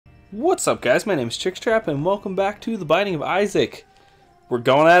What's up, guys? My name is Chickstrap, and welcome back to The Binding of Isaac. We're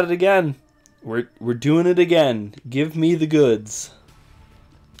going at it again. We're doing it again. Give me the goods.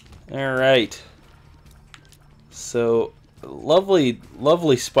 Alright. So, lovely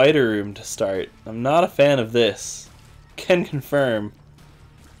spider room to start. I'm not a fan of this. Can confirm.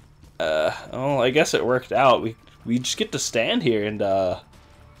 Well, I guess it worked out. We just get to stand here and,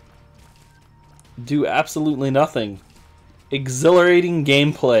 do absolutely nothing. Exhilarating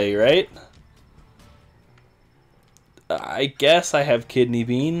gameplay, right? I guess I have Kidney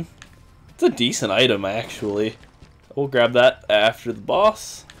Bean. It's a decent item, actually. We'll grab that after the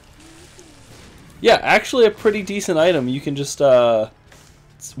boss. Yeah, actually a pretty decent item. You can just,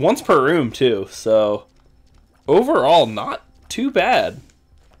 it's once per room, too. So, overall, not too bad.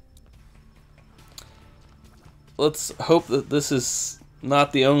 Let's hope that this is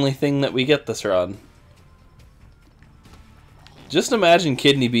not the only thing that we get this run. Just imagine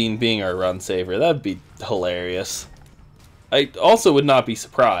Kidney Bean being our run saver. That'd be hilarious. I also would not be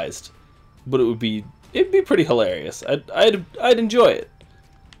surprised, but it'd be pretty hilarious. I'd enjoy it.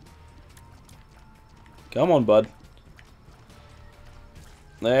 Come on, bud.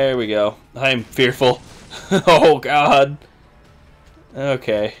 There we go. I'm fearful. Oh God.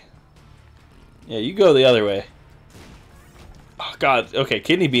 Okay. Yeah, you go the other way. Oh God. Okay,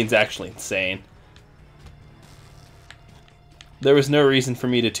 Kidney Bean's actually insane. There was no reason for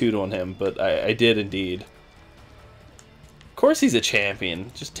me to toot on him, but I did indeed. Of course he's a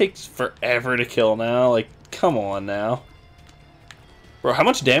champion. Just takes forever to kill now. Like, come on now. Bro, how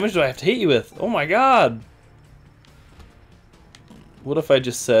much damage do I have to hit you with? Oh my God. What if I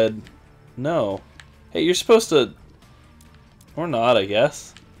just said no? Hey, you're supposed to... Or not, I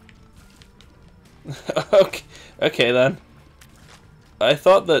guess. Okay then. I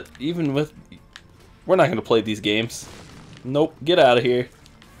thought that even with... We're not going to play these games. Nope, get out of here.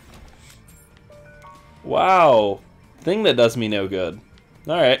 Wow. Thing that does me no good.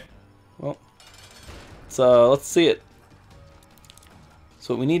 Alright. Well, let's see it.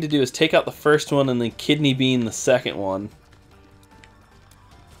 So what we need to do is take out the first one and then Kidney Bean the second one.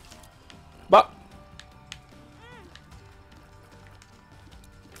 Bop.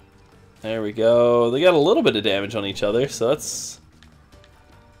 There we go. They got a little bit of damage on each other, so that's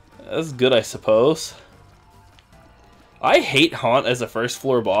good, I suppose. I hate Haunt as a first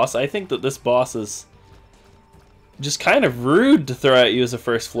floor boss. I think that this boss is just kind of rude to throw at you as a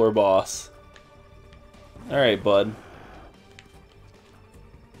first floor boss. Alright, bud.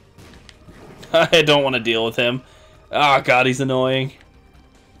 I don't want to deal with him. Oh God, he's annoying.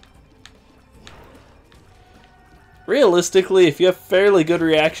 Realistically, if you have fairly good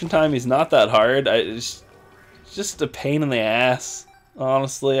reaction time, he's not that hard. It's just a pain in the ass.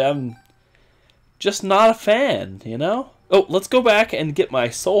 Honestly, I'm just not a fan, you know? Oh, let's go back and get my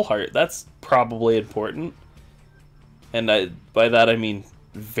soul heart. That's probably important. And by that I mean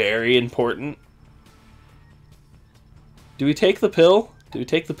very important. Do we take the pill? Do we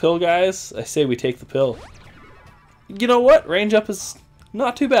take the pill, guys? I say we take the pill. You know what? Range up is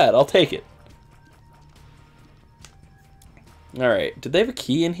not too bad. I'll take it. Alright, did they have a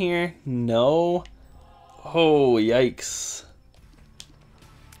key in here? No. Oh, yikes.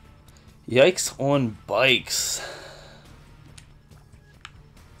 Yikes on bikes.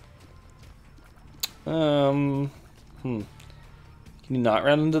 Can you not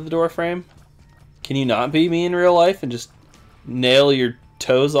run into the door frame? Can you not be me in real life and just nail your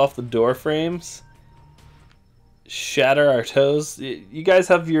toes off the door frames? Shatter our toes? You guys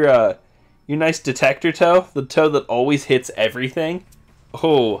have your nice detector toe? The toe that always hits everything?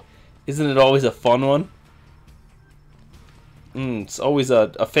 Oh, isn't it always a fun one? It's always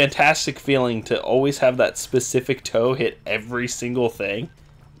a fantastic feeling to always have that specific toe hit every single thing.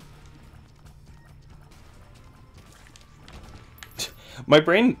 My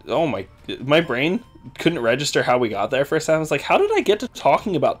brain couldn't register how we got there first time. I was like, how did I get to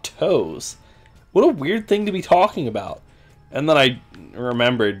talking about toes? What a weird thing to be talking about. And then I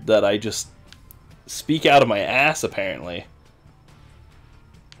remembered that I just speak out of my ass, apparently.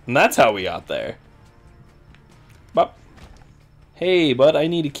 And that's how we got there. Bop. Hey, bud, I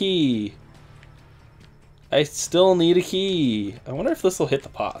need a key. I still need a key. I wonder if this will hit the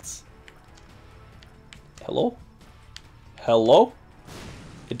pots. Hello? Hello?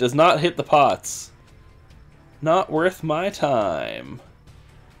 It does not hit the pots. Not worth my time.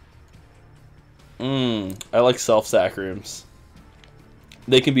 I like self-sack rooms.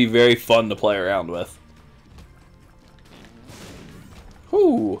 They can be very fun to play around with.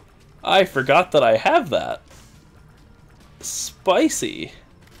 Whew. I forgot that I have that. Spicy.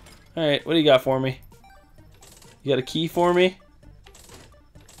 Alright, what do you got for me? You got a key for me?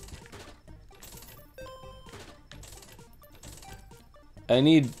 I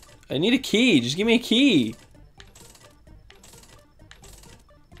need a key. Just give me a key.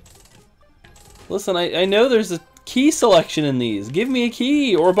 Listen, I know there's a key selection in these. Give me a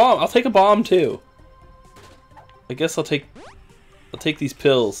key or a bomb. I'll take a bomb too. I guess I'll take these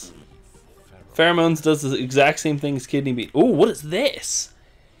pills. Pheromones does the exact same thing as kidney bean. Ooh, what is this?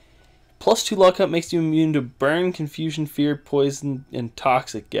 +2 luck up makes you immune to burn, confusion, fear, poison, and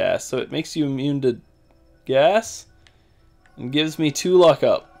toxic gas. So it makes you immune to gas and gives me 2 luck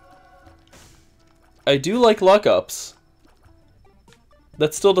up. I do like luck ups.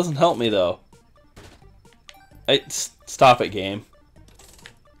 That still doesn't help me though. Stop it, game.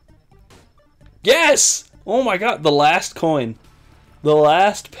 Yes! Oh my god, the last coin. The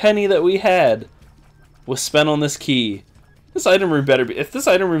last penny that we had was spent on this key. This item room better be... If this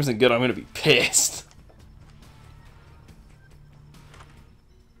item room isn't good, I'm gonna be pissed.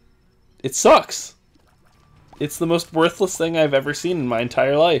 It sucks. It's the most worthless thing I've ever seen in my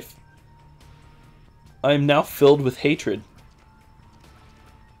entire life. I am now filled with hatred.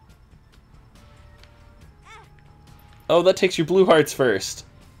 Oh, that takes your blue hearts first.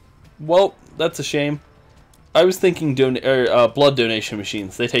 Well, that's a shame. I was thinking blood donation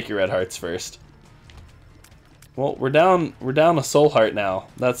machines. They take your red hearts first. Well, we're down a soul heart now.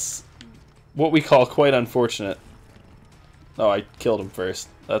 That's what we call quite unfortunate. Oh, I killed him first.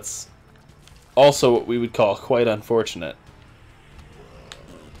 That's also what we would call quite unfortunate.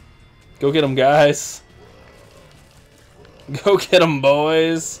 Go get him, guys. Go get him,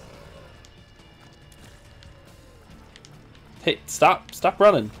 boys. Hey, stop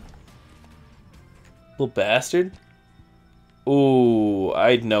running. Little bastard. Ooh,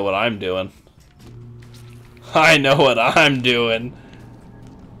 I know what I'm doing. I know what I'm doing.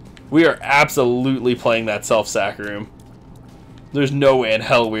 We are absolutely playing that self-sack room. There's no way in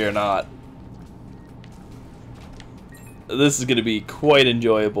hell we are not. This is going to be quite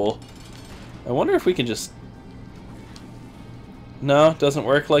enjoyable. I wonder if we can just... No, it doesn't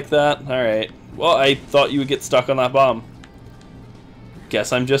work like that. Alright. Well, I thought you would get stuck on that bomb.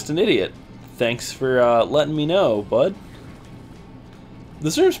 Guess I'm just an idiot. Thanks for letting me know, bud.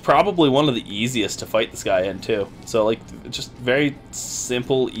 This room's probably one of the easiest to fight this guy in, too. So, like, just very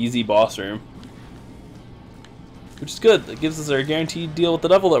simple, easy boss room. Which is good. That gives us our guaranteed deal with the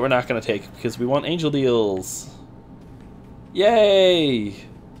devil that we're not going to take, because we want angel deals. Yay!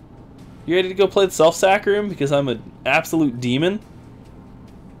 You ready to go play the self-sack room, because I'm an absolute demon?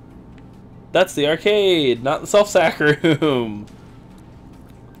 That's the arcade, not the self-sack room.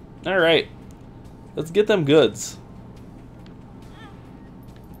 Alright. Let's get them goods.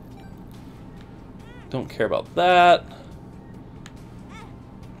 Don't care about that.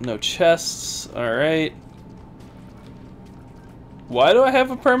 No chests. Alright. Why do I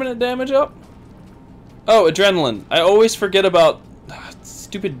have a permanent damage up? Oh, adrenaline. I always forget about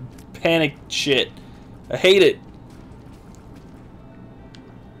stupid panic shit. I hate it.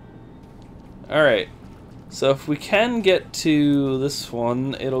 Alright. So if we can get to this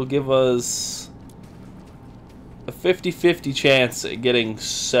one, it'll give us a 50-50 chance at getting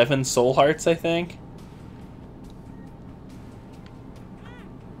 7 soul hearts, I think.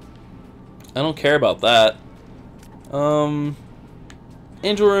 I don't care about that.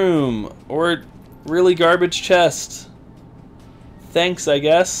 Angel room or really garbage chest. Thanks, I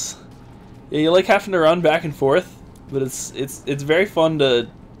guess. Yeah, you like having to run back and forth, but it's very fun to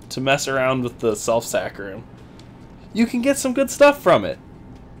mess around with the self-sack room. You can get some good stuff from it.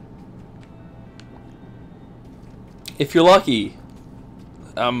 If you're lucky.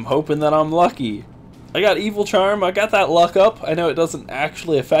 I'm hoping that I'm lucky. I got Evil Charm, I got that luck up. I know it doesn't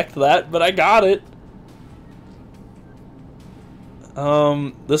actually affect that, but I got it.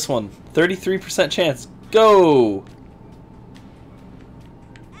 This one. 33% chance. Go!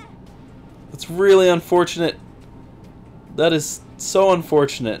 That's really unfortunate. That is so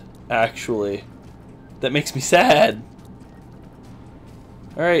unfortunate, actually. That makes me sad.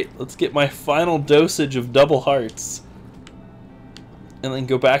 Alright, let's get my final dosage of double hearts. And then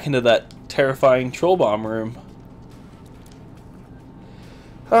go back into that terrifying troll bomb room.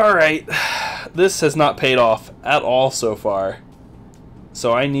 Alright. This has not paid off at all so far.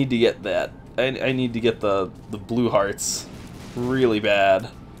 So I need to get that. I need to get the blue hearts really bad.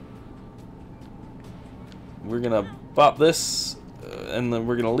 We're gonna bop this, and then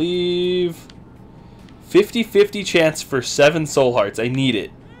we're gonna leave. 50-50 chance for 7 soul hearts. I need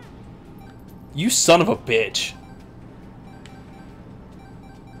it. You son of a bitch.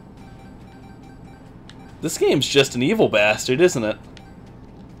 This game's just an evil bastard, isn't it?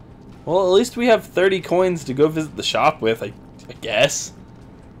 Well, at least we have 30 coins to go visit the shop with, I guess.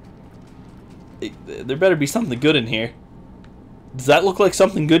 There better be something good in here. Does that look like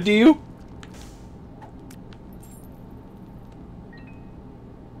something good to you?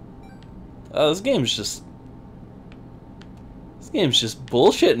 This game's just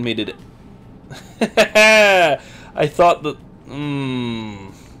bullshitting me today. I thought that.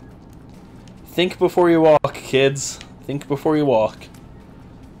 Think before you walk, kids. Think before you walk,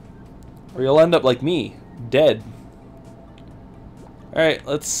 or you'll end up like me, dead. All right,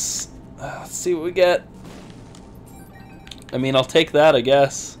 let's see what we get. I mean, I'll take that, I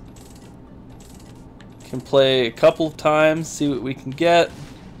guess. Can play a couple of times, see what we can get.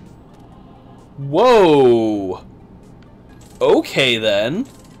 Whoa! Okay, then.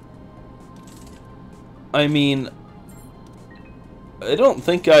 I mean, I don't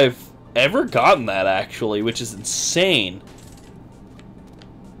think I've ever gotten that, actually, which is insane.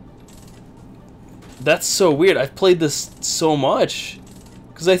 That's so weird. I've played this so much.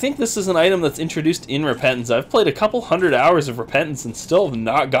 Because I think this is an item that's introduced in Repentance. I've played a couple hundred hours of Repentance and still have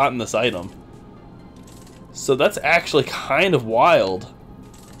not gotten this item. So that's actually kind of wild.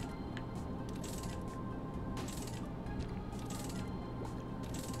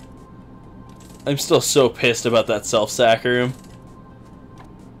 I'm still so pissed about that self-sack room.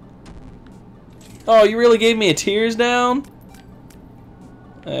 Oh, you really gave me a tears down?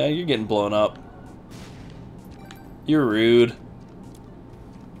 You're getting blown up. You're rude.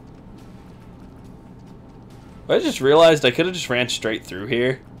 I just realized I could have just ran straight through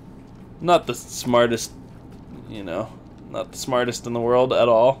here. Not the smartest, you know, not the smartest in the world at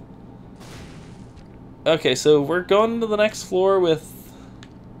all. Okay, so we're going to the next floor with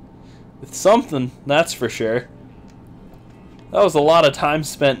something, that's for sure. That was a lot of time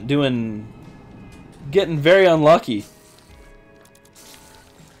spent getting very unlucky.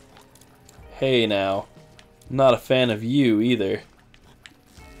 Hey now, I'm not a fan of you either.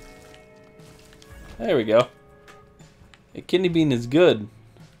 There we go. A kidney bean is good.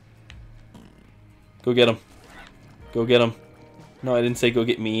 Go get him. Go get him. No, I didn't say go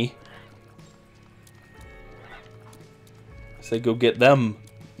get me. I said go get them.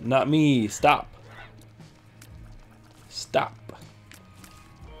 Not me. Stop. Stop.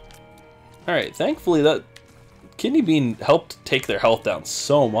 Alright, thankfully that kidney bean helped take their health down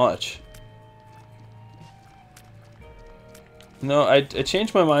so much. No, I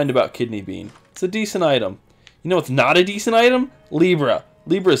changed my mind about kidney bean. It's a decent item. You know what's not a decent item? Libra.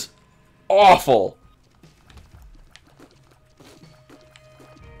 Libra's awful.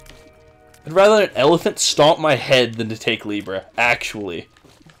 I'd rather an elephant stomp my head than to take Libra, actually.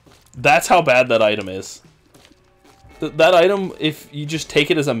 That's how bad that item is. That item, if you just take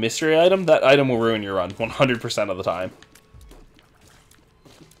it as a mystery item, that item will ruin your run 100% of the time.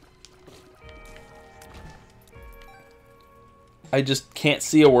 I just can't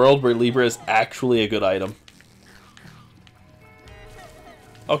see a world where Libra is actually a good item.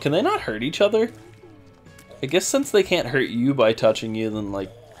 Oh, can they not hurt each other? I guess since they can't hurt you by touching you, then,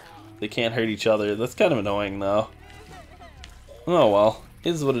 like, they can't hurt each other. That's kind of annoying, though. Oh, well.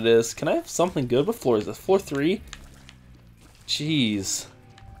 It is what it is. Can I have something good? What floor is this? Floor 3? Jeez.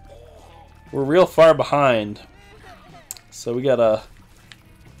 We're real far behind. So we gotta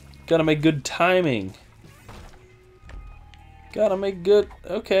make good timing. Gotta make good...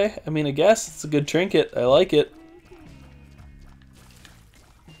 Okay. I mean, I guess it's a good trinket. I like it.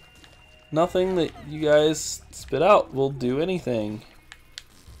 Nothing that you guys spit out will do anything.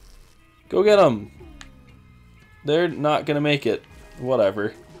 Go get them. They're not gonna make it.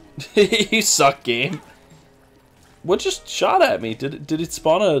 Whatever. You suck, game. What just shot at me? Did it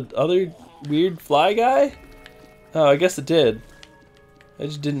spawn a other weird fly guy? Oh, I guess it did. I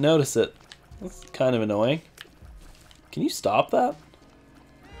just didn't notice it. That's kind of annoying. Can you stop that?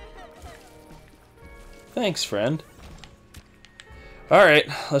 Thanks, friend. Alright,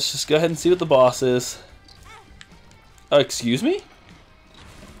 let's just go ahead and see what the boss is. Excuse me?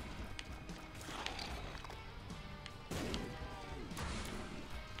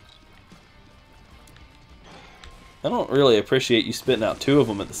 I don't really appreciate you spitting out 2 of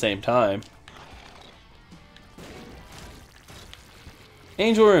them at the same time.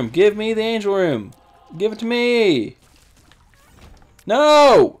 Angel room! Give me the angel room! Give it to me!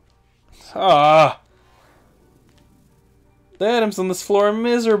 No! Ah! The items on this floor are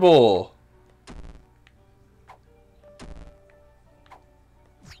miserable.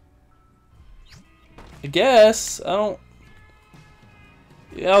 I guess. I don't...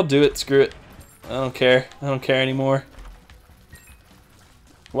 Yeah, I'll do it. Screw it. I don't care. I don't care anymore.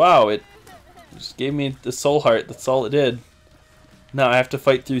 Wow, it just gave me the soul heart. That's all it did. Now I have to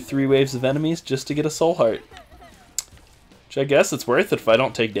fight through 3 waves of enemies just to get a soul heart. Which I guess it's worth it if I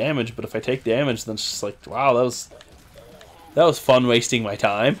don't take damage, but if I take damage, then it's just like, wow, that was That was fun wasting my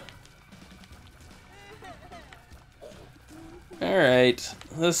time. Alright.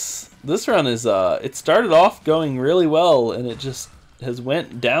 This run is, it started off going really well, and it just has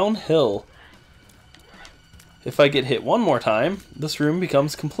went downhill. If I get hit one more time, this room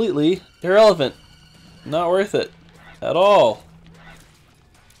becomes completely irrelevant. Not worth it. At all.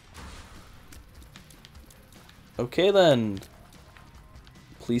 Okay then.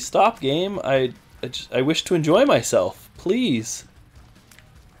 Please stop, game. I wish to enjoy myself. Please.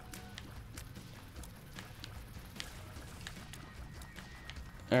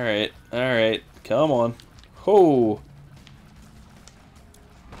 Alright, alright. Come on. Ho!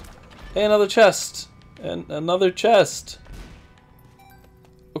 Hey, another chest. And another chest.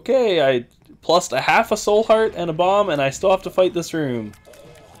 Okay, I plussed a half a soul heart and a bomb, and I still have to fight this room.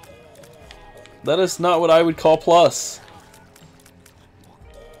 That is not what I would call plus.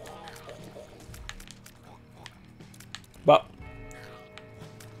 Bop.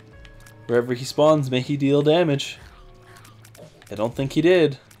 Wherever he spawns, may he deal damage. I don't think he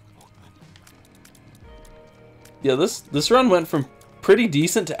did. Yeah, this run went from pretty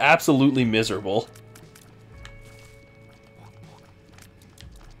decent to absolutely miserable.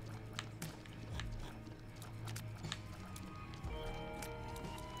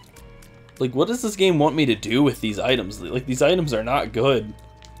 Like, what does this game want me to do with these items? Like, these items are not good.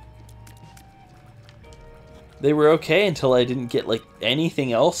 They were okay until I didn't get, like,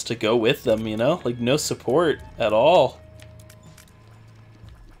 anything else to go with them, you know? Like, no support at all.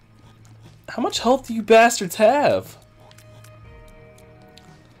 How much health do you bastards have?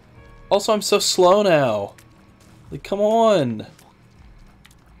 Also, I'm so slow now. Like, come on.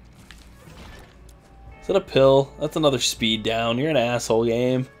 Is that a pill? That's another speed down. You're an asshole,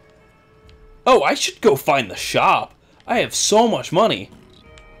 game. Oh, I should go find the shop. I have so much money.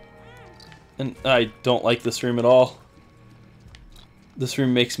 And I don't like this room at all. This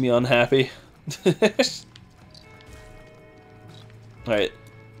room makes me unhappy. Alright.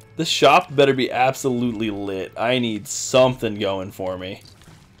 This shop better be absolutely lit. I need something going for me.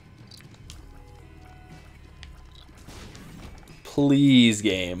 Please,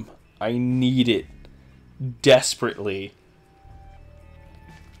 game. I need it. Desperately.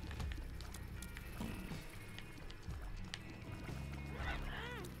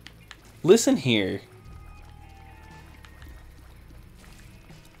 Listen here.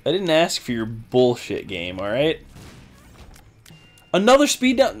 I didn't ask for your bullshit, game, alright? Another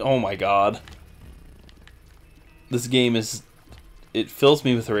speed down. Oh my god. This game is... It fills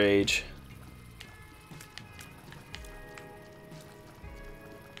me with rage.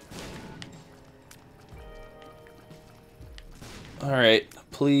 Alright,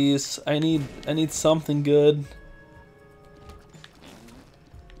 please. I need something good.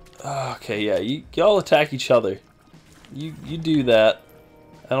 Okay, yeah, y'all attack each other. You do that.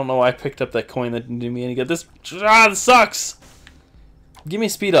 I don't know why I picked up that coin that didn't do me any good. This sucks! Give me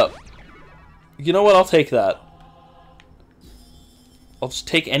speed up. You know what? I'll take that. I'll just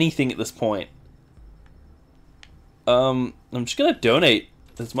take anything at this point. I'm just gonna donate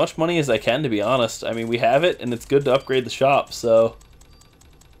as much money as I can, to be honest. I mean, we have it, and it's good to upgrade the shop, so...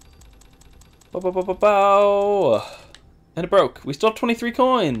 Bow. And it broke. We still have 23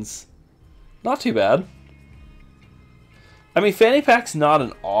 coins. Not too bad. I mean, Fanny Pack's not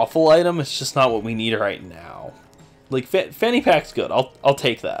an awful item. It's just not what we need right now. Like, Fanny Pack's good. I'll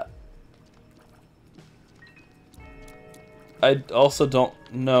take that. I also don't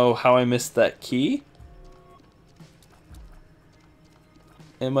know how I missed that key.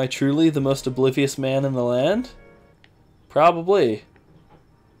 Am I truly the most oblivious man in the land? Probably.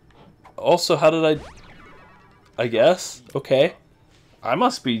 Also, how did I guess. Okay. I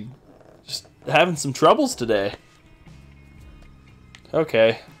must be just having some troubles today.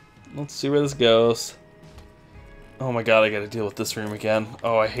 Okay. Let's see where this goes. Oh my god, I gotta deal with this room again.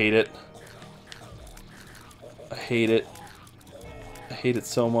 Oh, I hate it. I hate it. I hate it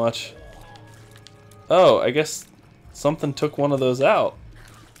so much. Oh, I guess something took one of those out.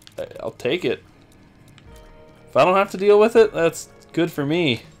 I'll take it. If I don't have to deal with it, that's good for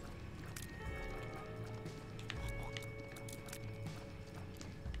me.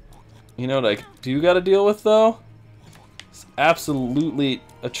 You know what I do gotta deal with, though? It's absolutely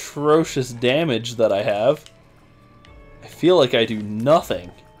atrocious damage that I have. I feel like I do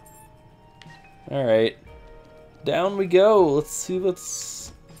nothing. Alright. Down we go. Let's see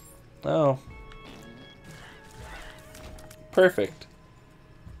what's... Oh. Perfect.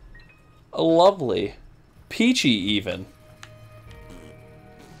 Lovely. Peachy, even.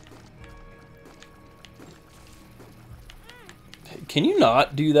 Can you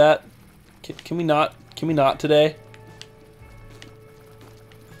not do that? Can we not today?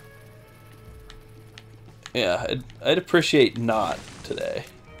 Yeah, I'd appreciate not today.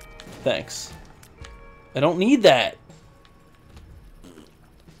 Thanks. I don't need that.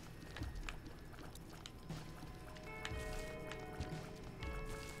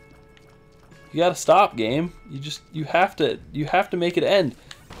 You gotta stop, game. You have to make it end.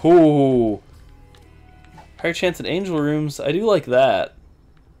 Ooh. Higher chance at angel rooms. I do like that.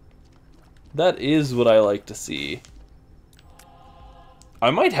 That is what I like to see.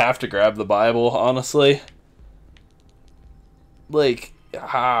 I might have to grab the Bible, honestly. Like,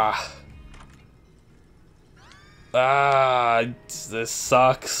 this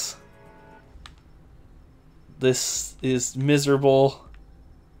sucks. This is miserable.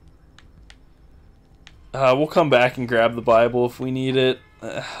 We'll come back and grab the Bible if we need it.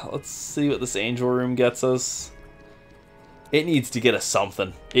 Let's see what this angel room gets us. It needs to get us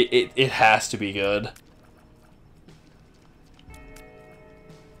something. It has to be good.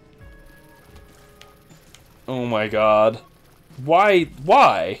 Oh my god.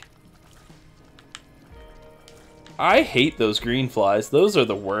 Why? I hate those green flies. Those are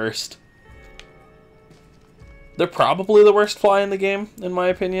the worst. They're probably the worst fly in the game, in my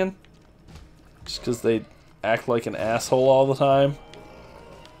opinion. Just because they act like an asshole all the time.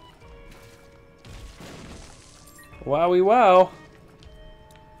 Wowie wow.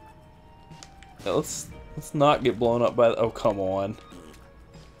 Yeah, let's not get blown up by the, oh, come on.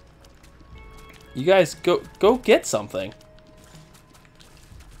 You guys go get something.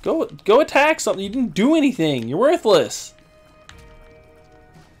 Go attack something. You didn't do anything. You're worthless.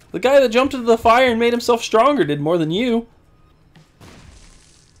 The guy that jumped into the fire and made himself stronger did more than you.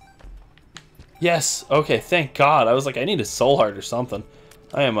 Yes. Okay, thank God. I was like, I need a soul heart or something.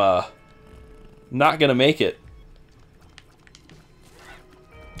 I am not gonna make it.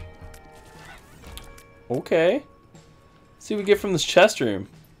 Okay. Let's see what we get from this chest room.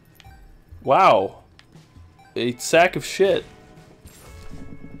 Wow. A sack of shit.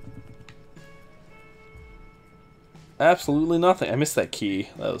 Absolutely nothing. I missed that key.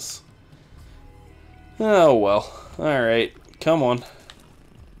 That was... Oh, well. Alright. Come on.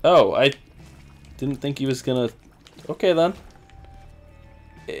 Oh, I didn't think he was gonna... Okay, then.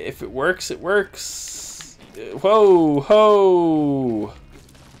 If it works, it works. Whoa, ho!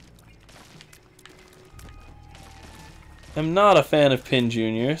 I'm not a fan of Pin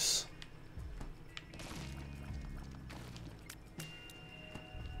Juniors.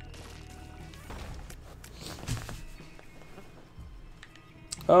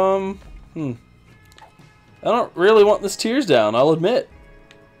 I don't really want this tears down, I'll admit.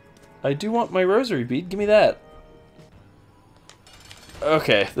 I do want my rosary bead, give me that.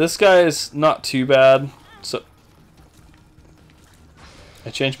 Okay, this guy is not too bad, so... I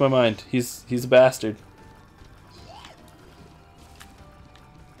changed my mind. He's a bastard.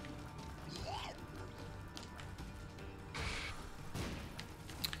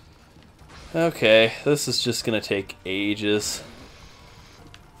 Okay, this is just gonna take ages.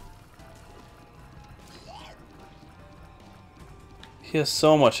 He has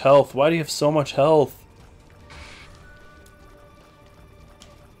so much health. Why do you have so much health?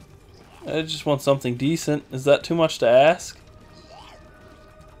 I just want something decent. Is that too much to ask?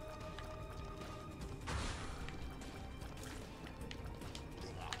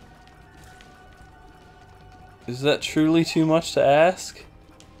 Is that truly too much to ask?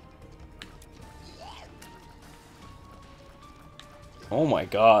 Oh my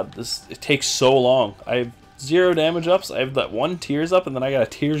god, it takes so long. I have 0 damage ups, I have that 1 tears up, and then I got a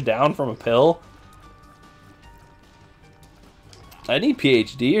tears down from a pill. I need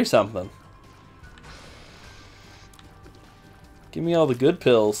PhD or something. Give me all the good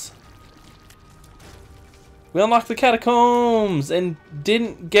pills. We unlocked the catacombs and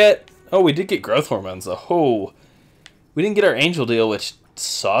didn't get... Oh, we did get growth hormones though. Oh, we didn't get our angel deal, which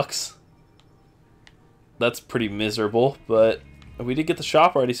sucks. That's pretty miserable, but we did get the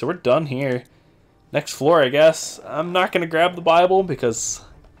shop already, so we're done here. Next floor, I guess. I'm not going to grab the Bible because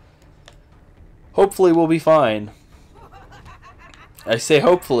hopefully we'll be fine. I say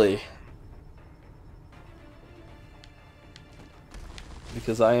hopefully.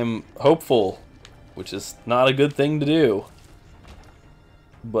 Because I am hopeful, which is not a good thing to do.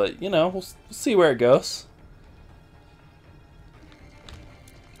 But, you know, we'll see where it goes.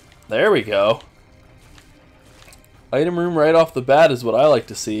 There we go. Item room right off the bat is what I like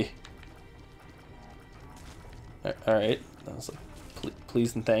to see. Alright, that was a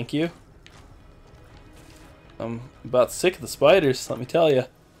please and thank you. I'm about sick of the spiders, let me tell you.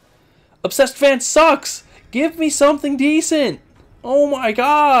 Obsessed Fan sucks! Give me something decent! Oh my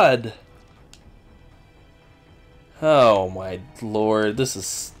god! Oh my lord, this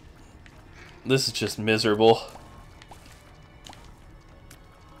is... This is just miserable.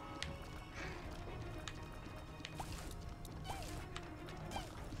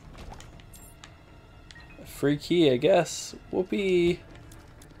 Free key, I guess. Whoopee.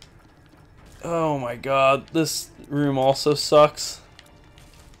 Oh my god, this room also sucks.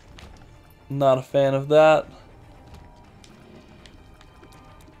 Not a fan of that.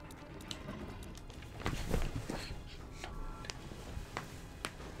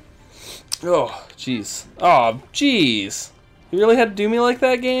 Oh, jeez. Oh, jeez. You really had to do me like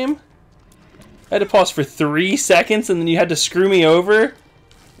that, game? I had to pause for 3 seconds and then you had to screw me over?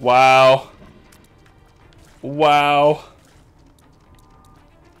 Wow. Wow.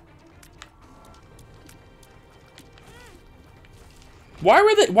 Why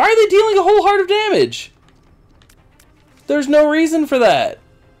are they dealing a whole heart of damage? There's no reason for that.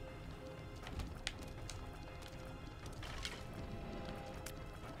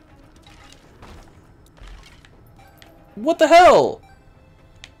 What the hell?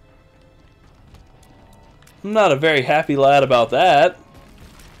 I'm not a very happy lad about that.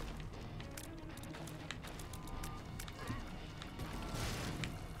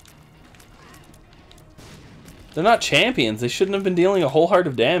 They're not champions. They shouldn't have been dealing a whole heart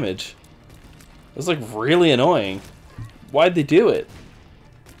of damage. It was like really annoying. Why'd they do it?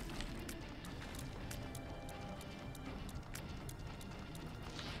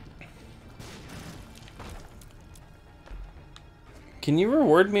 Can you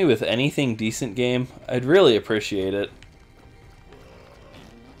reward me with anything decent, game? I'd really appreciate it.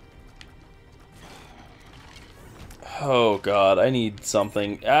 Oh god, I need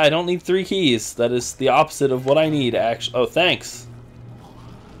something. I don't need 3 keys. That is the opposite of what I need, actually. Oh, thanks.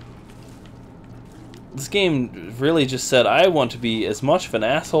 This game really just said I want to be as much of an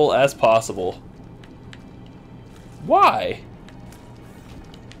asshole as possible. Why?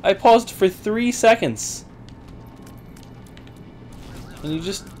 I paused for 3 seconds. And you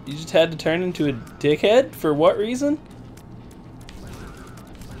just had to turn into a dickhead? For what reason?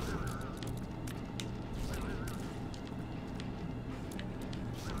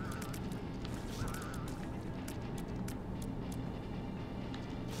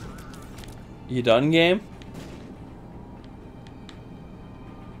 You done, game?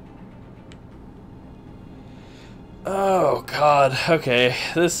 Oh god, okay.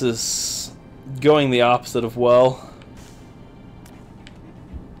 This is going the opposite of well.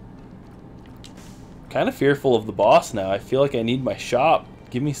 Kind of fearful of the boss now. I feel like I need my shop.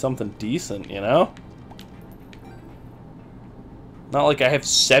 Give me something decent, you know? Not like I have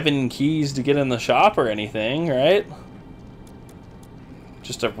 7 keys to get in the shop or anything, right?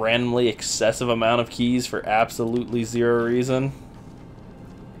 Just a randomly excessive amount of keys for absolutely 0 reason.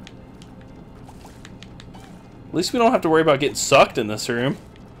 At least we don't have to worry about getting sucked in this room.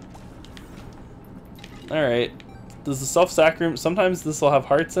 Alright. Does the self-sack room... Sometimes this will have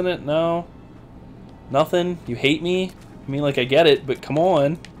hearts in it? No. Nothing? You hate me? I mean, like, I get it, but come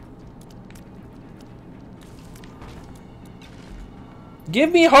on.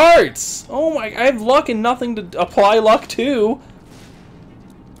 Give me hearts! Oh my... I have luck and nothing to apply luck to.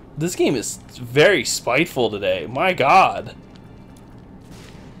 This game is very spiteful today. My god.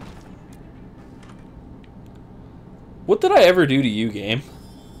 What did I ever do to you, game?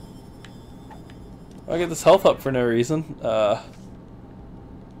 I get this health up for no reason.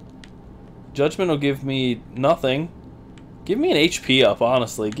 Judgment will give me nothing. Give me an HP up,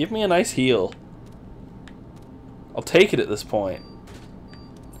 honestly. Give me a nice heal. I'll take it at this point.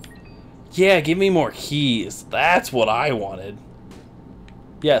 Yeah, give me more keys. That's what I wanted.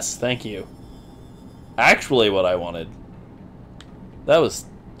 Yes, thank you. Actually what I wanted. That was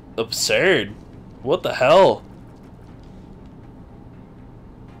absurd. What the hell?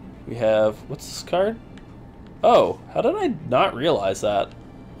 We have... What's this card? Oh, how did I not realize that?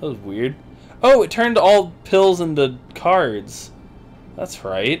 That was weird. Oh, it turned all pills into cards. That's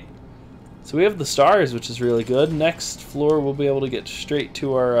right. So we have the stars, which is really good. Next floor, we'll be able to get straight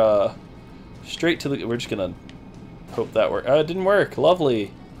to our... straight to the... We're just gonna... hope that worked. Oh, it didn't work.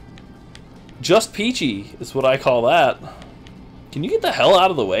 Lovely. Just peachy is what I call that. Can you get the hell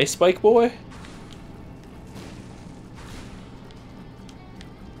out of the way, Spike Boy?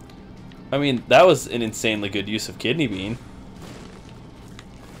 I mean, that was an insanely good use of Kidney Bean.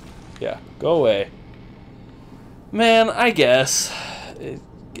 Yeah, go away. Man, I guess.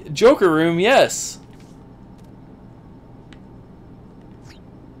 Joker room, yes.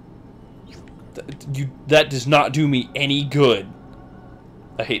 That does not do me any good.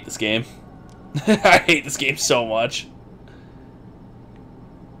 I hate this game. I hate this game so much.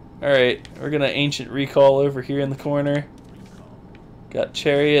 Alright, we're gonna Ancient Recall over here in the corner. Got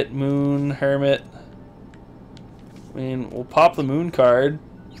Chariot, Moon, Hermit. I mean, we'll pop the Moon card.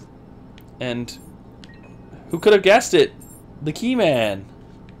 And who could have guessed it? The Keyman.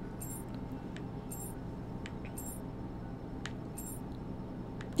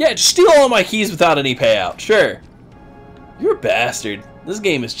 Yeah, just steal all my keys without any payout. Sure. You're a bastard. This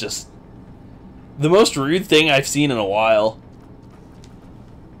game is just the most rude thing I've seen in a while.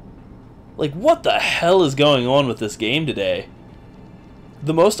 Like, what the hell is going on with this game today?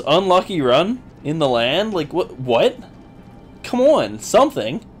 The most unlucky run in the land? Like, what? Come on,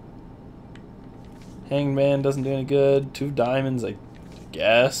 something. Hangman doesn't do any good. 2 diamonds, I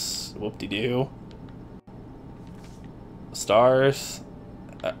guess. Whoop-de-doo. Stars.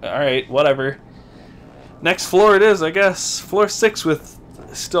 Alright, whatever. Next floor it is, I guess. Floor 6 with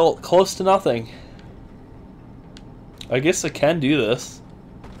still close to nothing. I guess I can do this.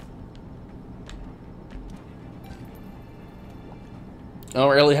 I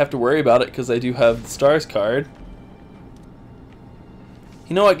don't really have to worry about it because I do have the stars card.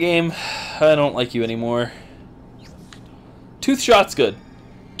 You know what, game? I don't like you anymore. Tooth Shot's good.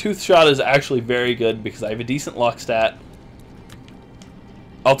 Tooth Shot is actually very good because I have a decent luck stat.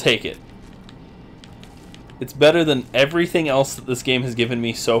 I'll take it. It's better than everything else that this game has given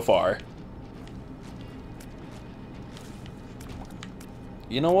me so far.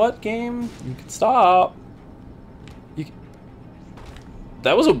 You know what, game? You can stop.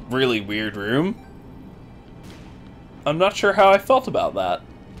 That was a really weird room. I'm not sure how I felt about that.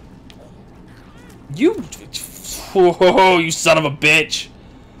 You... Whoa, you son of a bitch!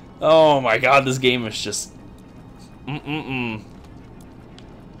 Oh my god, this game is just... Can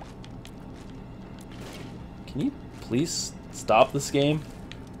you please stop this game?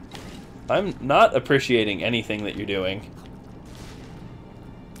 I'm not appreciating anything that you're doing.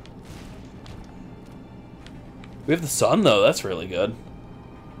 We have the sun, though. That's really good.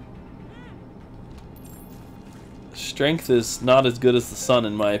 Strength is not as good as the sun,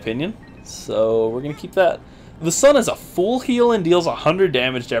 in my opinion. So we're going to keep that. The sun is a full heal and deals 100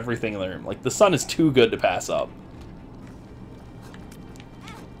 damage to everything in the room. Like, the sun is too good to pass up.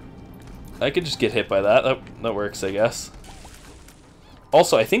 I could just get hit by that. That works, I guess.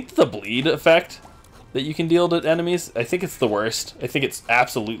 Also, I think the bleed effect that you can deal to enemies, I think it's the worst. I think it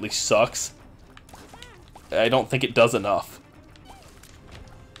absolutely sucks. I don't think it does enough.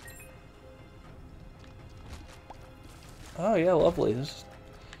 Oh yeah, lovely. This is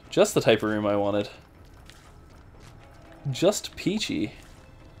just the type of room I wanted. Just peachy.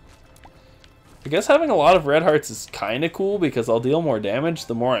 I guess having a lot of red hearts is kind of cool because I'll deal more damage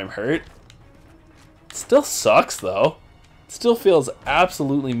the more I'm hurt. It still sucks though. It still feels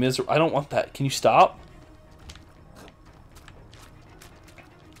absolutely miserable. I don't want that. Can you stop?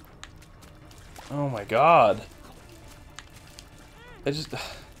 Oh my god.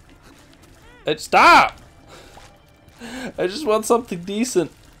 Stop! I just want something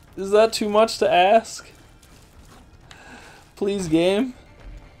decent. Is that too much to ask? Please, game.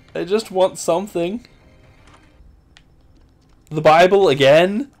 I just want something. The Bible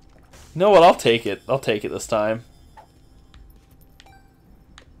again? You know what? I'll take it. I'll take it this time.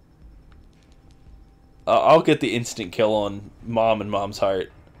 I'll get the instant kill on Mom and Mom's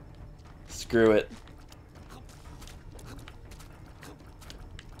heart. Screw it.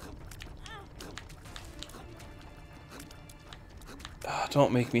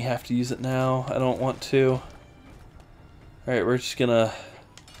 Don't make me have to use it now. I don't want to. Alright, we're just gonna...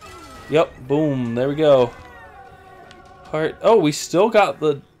 Yep, boom, there we go. Heart. Oh, we still got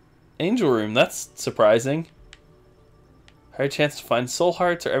the angel room. That's surprising. Higher chance to find soul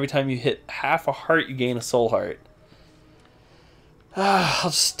hearts, or every time you hit half a heart, you gain a soul heart. I'll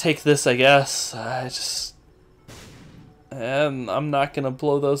just take this, I guess. And I'm not gonna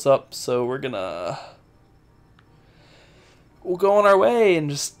blow those up, so we'll go on our way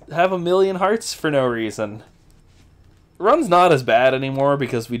and just have 1,000,000 hearts for no reason. Run's not as bad anymore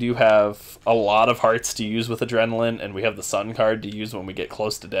because we do have a lot of hearts to use with adrenaline, and we have the sun card to use when we get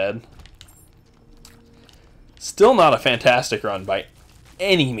close to dead. Still not a fantastic run by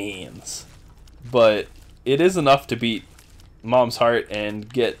any means, but it is enough to beat Mom's heart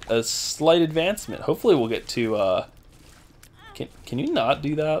and get a slight advancement. Hopefully we'll get to, can you not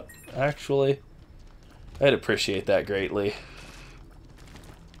do that, actually? I'd appreciate that greatly.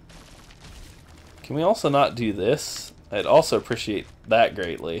 Can we also not do this? I'd also appreciate that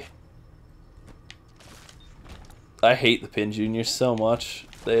greatly. I hate the Pin Juniors so much.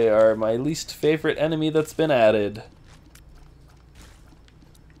 They are my least favorite enemy that's been added.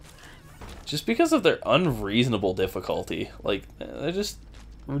 Just because of their unreasonable difficulty. Like, they're just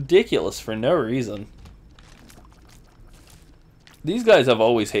ridiculous for no reason. These guys I've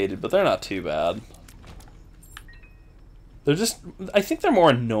always hated, but they're not too bad. They're just... I think they're more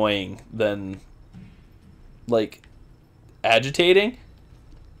annoying than, like, agitating.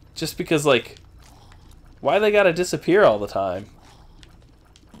 Just because, like, why they gotta disappear all the time?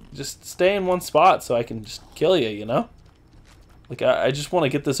 Just stay in one spot so I can just kill you, you know? Like, I just want to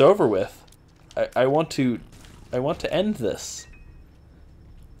get this over with. I want to end this.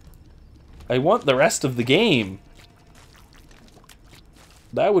 I want the rest of the game.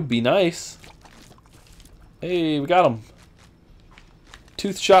 That would be nice. Hey, we got him.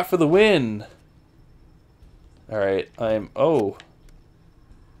 Tooth shot for the win. Alright, oh.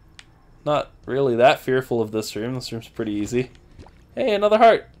 Not really that fearful of this room. This room's pretty easy. Hey, another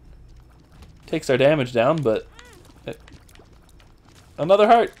heart. Takes our damage down, but... Another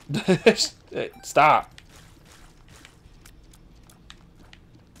heart. Stop.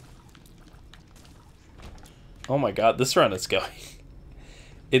 Oh my god, this run is going.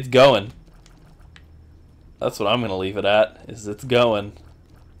 It's going. That's what I'm going to leave it at, is it's going.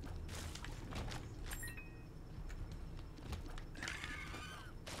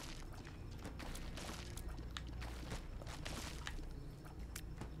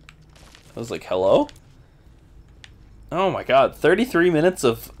 I was like, hello? Oh my god, 33 minutes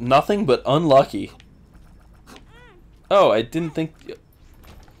of nothing but unlucky. Oh, I didn't think...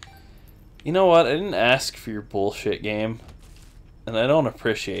 You know what? I didn't ask for your bullshit game. And I don't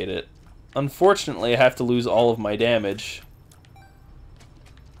appreciate it. Unfortunately, I have to lose all of my damage.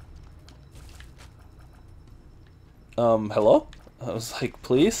 Hello? I was like,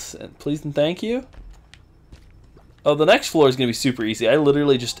 please and thank you. Oh, the next floor is going to be super easy. I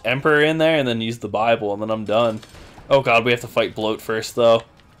literally just Emperor in there and then use the Bible and then I'm done. Oh god, we have to fight Bloat first, though.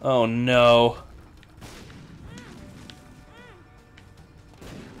 Oh no.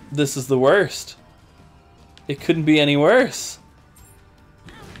 This is the worst. It couldn't be any worse.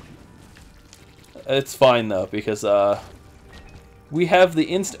 It's fine, though, because, we have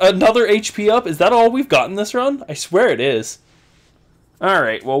the another HP up? Is that all we've gotten this run? I swear it is.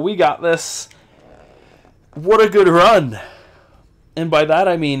 Alright, well, we got this. What a good run. And by that,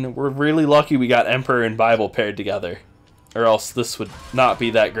 I mean, we're really lucky we got Emperor and Bible paired together. Or else this would not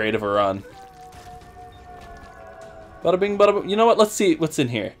be that great of a run. Bada bing, bada boom. You know what? Let's see what's in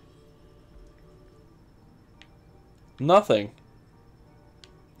here. Nothing.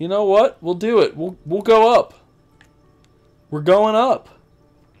 You know what? We'll do it. We'll go up. We're going up.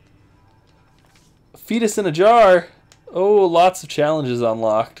 Fetus in a jar. Oh, lots of challenges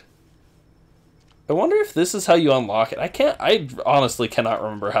unlocked. I wonder if this is how you unlock it. I honestly cannot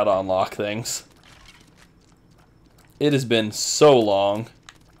remember how to unlock things. It has been so long.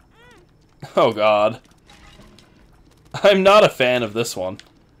 Oh god. I'm not a fan of this one.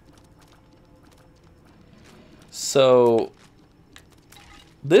 So,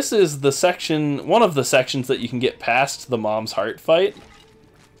 this is the section, one of the sections that you can get past the mom's heart fight.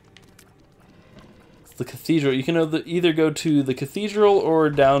 It's the cathedral. You can either go to the cathedral or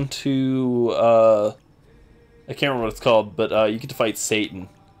down to, I can't remember what it's called, but you get to fight Satan.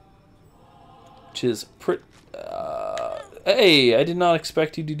 Which is pretty... hey, I did not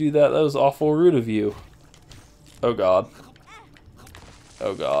expect you to do that. That was awful rude of you. Oh god.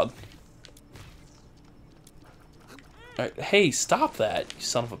 Oh god. Alright, hey, stop that, you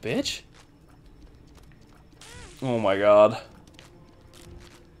son of a bitch. Oh my god.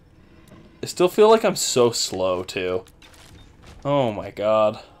 I still feel like I'm so slow, too. Oh my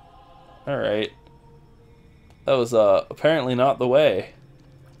god. Alright. That was, apparently not the way.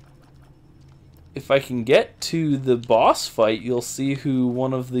 If I can get to the boss fight, you'll see who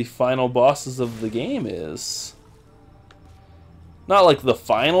one of the final bosses of the game is. Not like the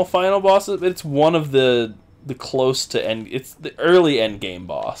final bosses, but it's one of the close to end. It's the early end game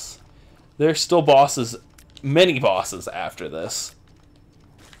boss. There's still bosses, many bosses after this.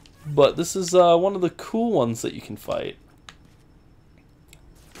 But this is one of the cool ones that you can fight.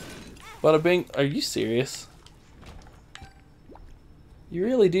 Bada bing, are you serious? You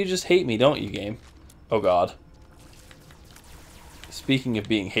really do just hate me, don't you, game? Oh god. Speaking of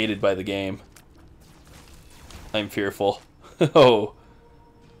being hated by the game, I'm fearful. Oh.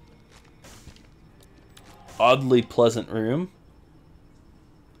 Oddly pleasant room.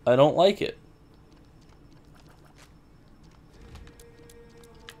 I don't like it.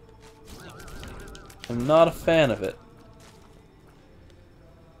 I'm not a fan of it.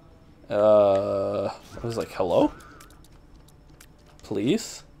 I was like, hello?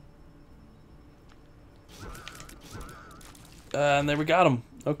 Please? And there we got him.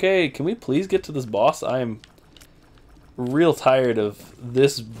 Okay, can we please get to this boss? I'm real tired of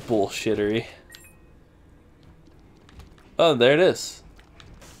this bullshittery. Oh, there it is.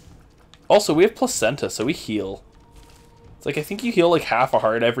 Also, we have placenta, so we heal. It's like, I think you heal like half a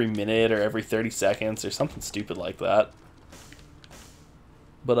heart every minute or every 30 seconds or something stupid like that.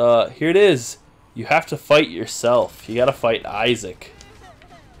 But here it is. You have to fight yourself. You gotta fight Isaac.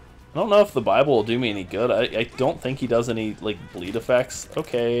 I don't know if the Bible will do me any good. I don't think he does any like bleed effects.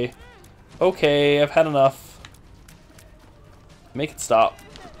 Okay. Okay, I've had enough. Make it stop.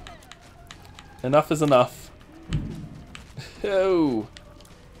 Enough is enough. Oh.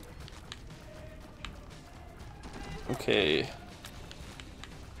 Okay.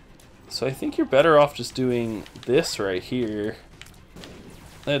 So I think you're better off just doing this right here.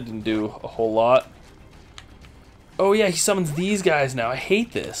 That didn't do a whole lot. Oh yeah, he summons these guys now. I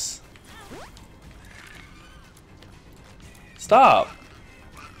hate this. Stop.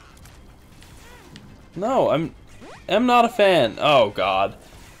 No, I'm not a fan. Oh god.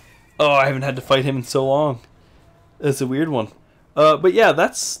 Oh, I haven't had to fight him in so long. It's a weird one. But yeah,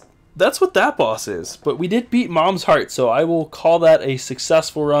 that's what that boss is. But we did beat Mom's Heart, so I will call that a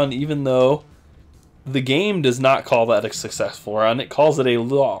successful run, even though the game does not call that a successful run. It calls it a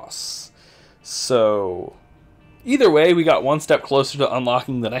loss. So either way, we got one step closer to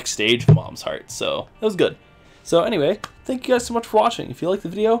unlocking the next stage of Mom's Heart, so that was good. So anyway, thank you guys so much for watching. If you liked the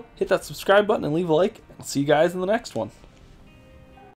video, hit that subscribe button and leave a like. I'll see you guys in the next one.